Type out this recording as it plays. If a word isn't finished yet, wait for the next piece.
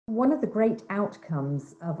One of the great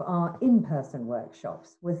outcomes of our in-person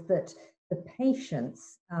workshops was that the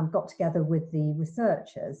patients got together with the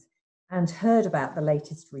researchers and heard about the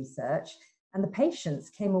latest research, and the patients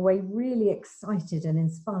came away really excited and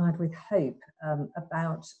inspired with hope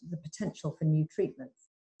about the potential for new treatments.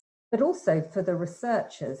 But also for the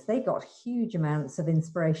researchers, they got huge amounts of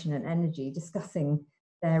inspiration and energy discussing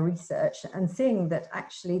their research and seeing that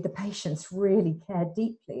actually the patients really cared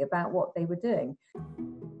deeply about what they were doing.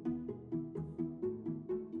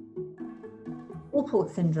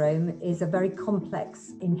 Alport syndrome is a very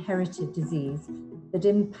complex inherited disease that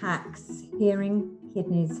impacts hearing,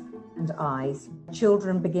 kidneys, and eyes.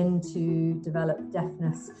 Children begin to develop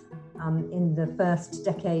deafness in the first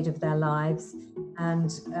decade of their lives,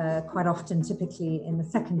 and quite often, typically in the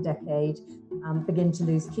second decade, begin to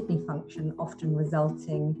lose kidney function, often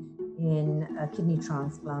resulting in a kidney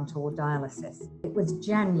transplant or dialysis. It was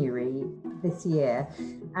January this year,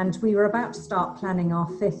 and we were about to start planning our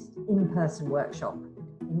 5th in-person workshop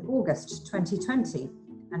in August 2020.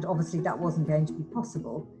 And obviously that wasn't going to be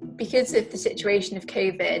possible. Because of the situation of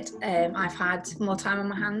COVID, I've had more time on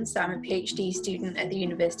my hands. So I'm a PhD student at the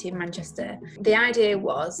University of Manchester. The idea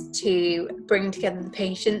was to bring together the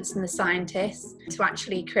patients and the scientists to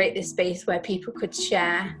actually create this space where people could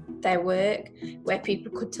share their work, where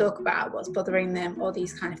people could talk about what's bothering them, all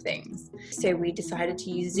these kind of things. So we decided to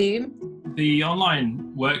use Zoom. The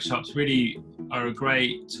online workshops really are a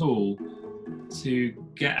great tool to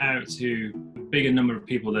get out to a bigger number of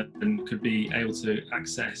people that could be able to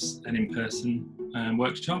access an in-person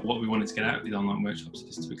workshop. What we wanted to get out of these online workshops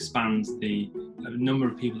is to expand the number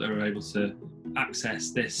of people that are able to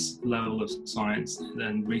access this level of science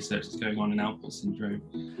and research that's going on in Alport syndrome.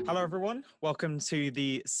 Hello everyone, welcome to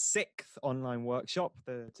the 6th online workshop.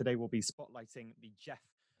 Today we'll be spotlighting the Jeff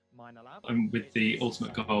Minor Lab. And with the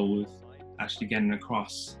ultimate goal of actually getting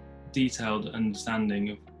across detailed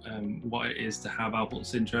understanding of what it is to have Alport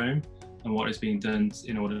syndrome and what is being done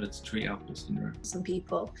in order to treat Alport syndrome. Some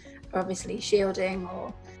people are obviously shielding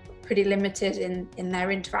or pretty limited in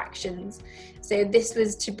their interactions. So this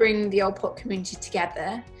was to bring the Alport community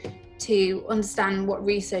together to understand what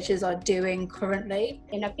researchers are doing currently.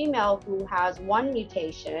 In a female who has one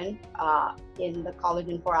mutation in the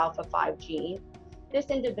collagen 4 alpha 5 gene, this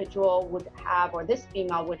individual would have, or this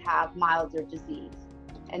female would have, milder disease.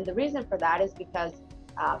 And the reason for that is because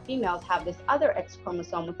females have this other X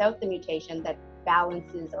chromosome without the mutation that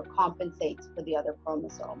balances or compensates for the other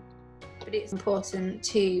chromosome. But it's important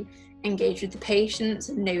to engage with the patients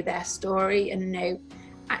and know their story and know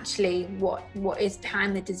actually what is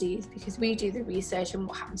behind the disease, because we do the research on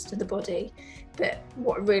what happens to the body, but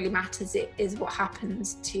what really matters is what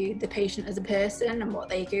happens to the patient as a person and what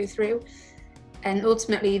they go through. And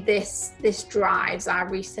ultimately this drives our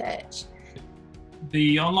research.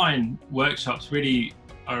 The online workshops really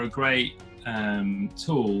are a great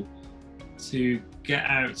tool to get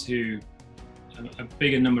out to a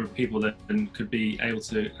bigger number of people that could be able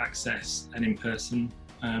to access an in-person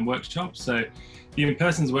workshop. So the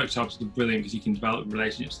in-person workshops are brilliant because you can develop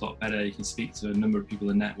relationships a lot better. You can speak to a number of people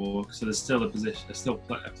in the network. So there's still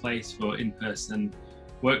a place for in-person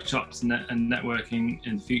workshops and networking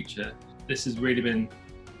in the future. This has really been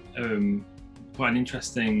quite an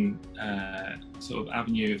interesting sort of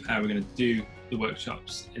avenue of how we're going to do the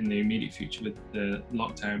workshops in the immediate future with the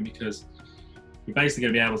lockdown, because we're basically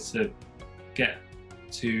going to be able to get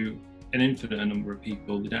to an infinite number of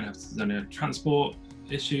people. We don't have transport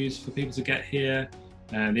issues for people to get here.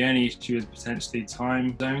 The only issue is potentially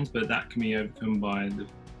time zones, but that can be overcome by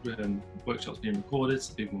the workshops being recorded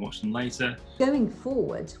so people can watch them later. Going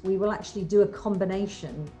forward, we will actually do a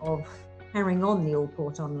combination of carrying on the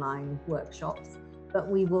Alport online workshops, but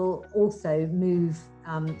we will also move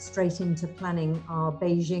straight into planning our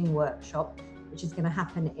Beijing workshop, which is going to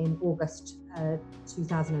happen in August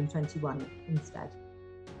 2021 instead.